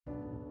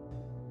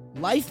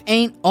Life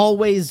ain't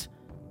always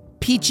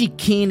peachy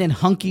keen and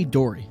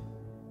hunky-dory.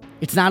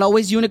 It's not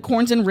always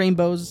unicorns and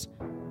rainbows.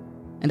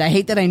 And I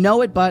hate that I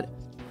know it, but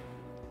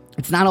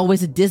it's not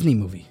always a Disney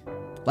movie.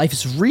 Life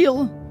is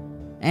real,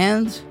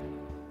 and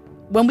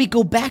when we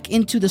go back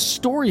into the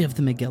story of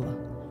the Megillah,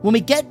 when we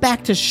get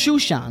back to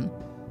Shushan,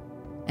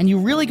 and you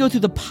really go through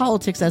the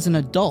politics as an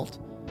adult,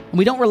 and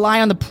we don't rely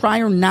on the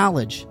prior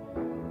knowledge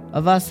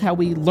of us, how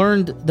we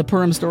learned the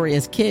Purim story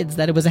as kids,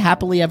 that it was a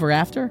happily ever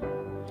after,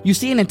 you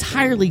see an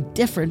entirely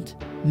different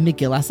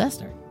Megillas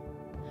Esther.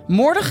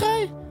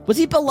 Mordechai, was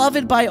he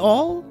beloved by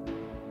all?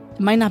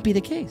 It might not be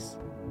the case.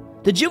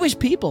 The Jewish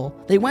people,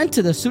 they went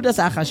to the Sudas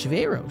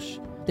Achashverosh.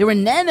 They were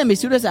nene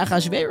Sudas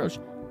Achashverosh.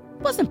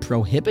 It wasn't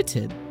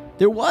prohibited.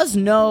 There was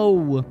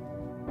no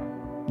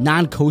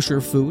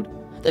non-kosher food.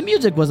 The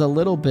music was a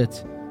little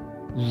bit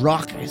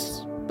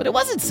raucous, but it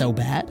wasn't so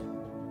bad.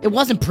 It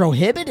wasn't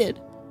prohibited.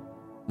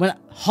 When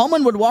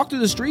Haman would walk through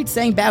the streets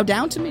saying, "Bow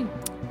down to me,"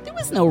 there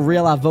was no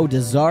real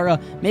avodah zarah,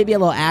 maybe a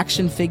little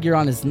action figure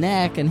on his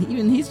neck, and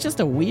he's just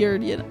a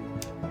weird,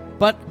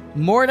 But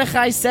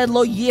Mordechai said,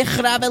 "Lo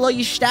yichra velo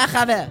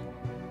yishtachave."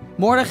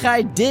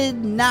 Mordechai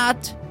did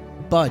not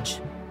budge.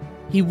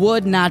 He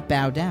would not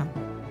bow down.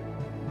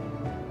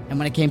 And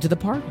when it came to the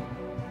party,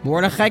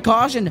 Mordechai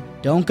cautioned,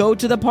 "Don't go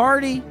to the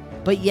party."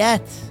 But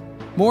yet,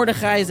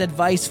 Mordechai's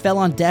advice fell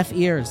on deaf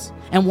ears.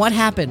 And what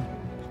happened?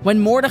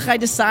 When Mordechai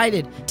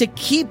decided to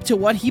keep to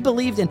what he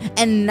believed in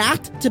and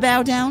not to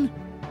bow down,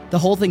 the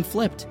whole thing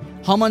flipped.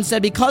 Haman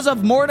said, because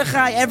of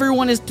Mordechai,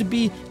 everyone is to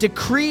be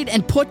decreed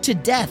and put to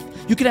death.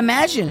 You can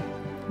imagine,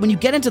 when you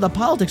get into the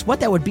politics, what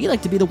that would be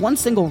like to be the one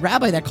single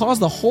rabbi that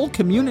caused the whole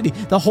community,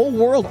 the whole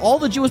world, all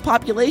the Jewish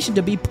population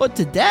to be put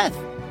to death.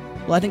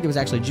 Well, I think there was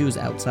actually Jews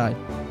outside,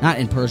 not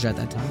in Persia at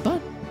that time,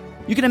 but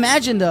you can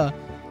imagine the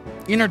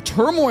inner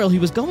turmoil he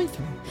was going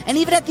through. And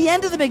even at the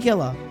end of the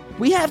Megillah,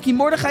 we have Ki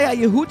Mordechai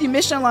Yehudi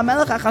Mishan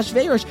LaMelech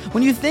Achashverosh.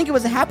 When you think it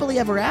was a happily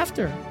ever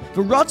after,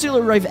 V'rotzu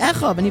l'Roiv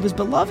Echav, and he was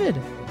beloved.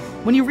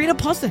 When you read a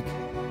pasuk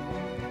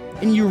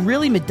and you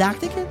really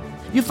medactic it,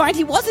 you find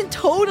he wasn't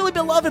totally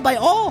beloved by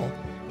all.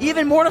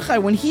 Even Mordechai,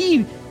 when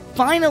he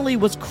finally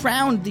was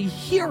crowned the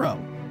hero,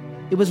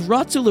 it was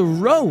Rotzu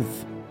l'Rov.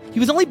 He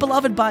was only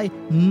beloved by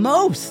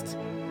most.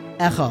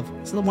 Echav.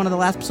 It's one of the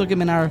last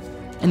pasukim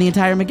in the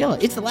entire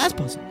Megillah. It's the last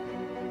pasuk.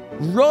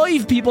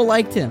 Roiv people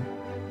liked him,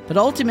 but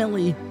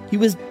ultimately he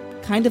was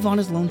kind of on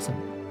his lonesome.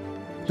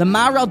 The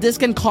Maharal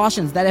Diskin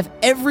cautions that if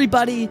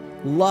everybody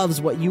loves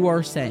what you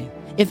are saying,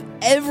 if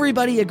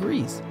everybody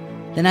agrees,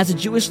 then as a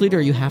Jewish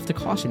leader you have to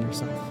caution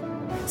yourself.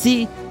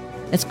 See,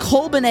 as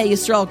Kol B'nai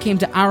Yisrael came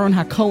to Aaron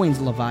HaKohen's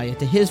Levaya,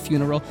 to his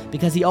funeral,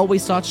 because he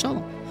always sought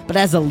shalom. But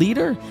as a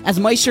leader, as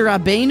Moshe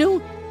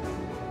Rabbeinu,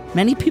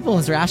 many people,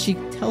 as Rashi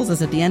tells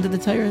us at the end of the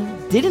Torah,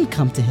 didn't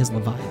come to his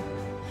Levaya.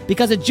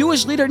 Because a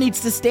Jewish leader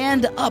needs to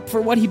stand up for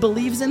what he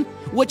believes in,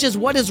 which is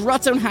what is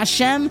Ratzon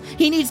Hashem.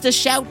 He needs to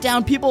shout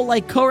down people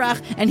like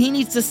Korach, and he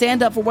needs to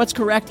stand up for what's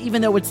correct,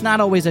 even though it's not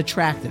always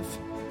attractive.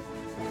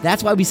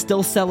 That's why we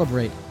still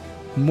celebrate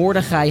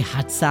Mordechai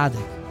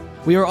HaTzadik.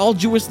 We are all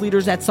Jewish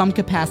leaders at some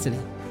capacity.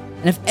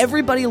 And if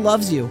everybody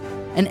loves you,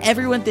 and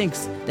everyone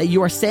thinks that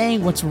you are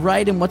saying what's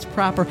right and what's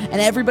proper,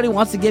 and everybody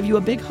wants to give you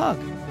a big hug,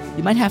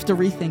 you might have to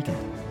rethink it.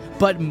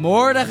 But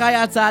Mordechai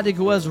HaTzadik,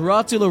 who was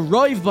Ratzu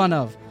l'Roiv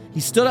Banav, he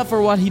stood up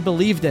for what he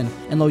believed in,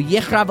 and Lo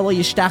Yichra V'Lo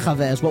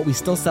Yishtachave is what we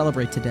still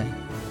celebrate today.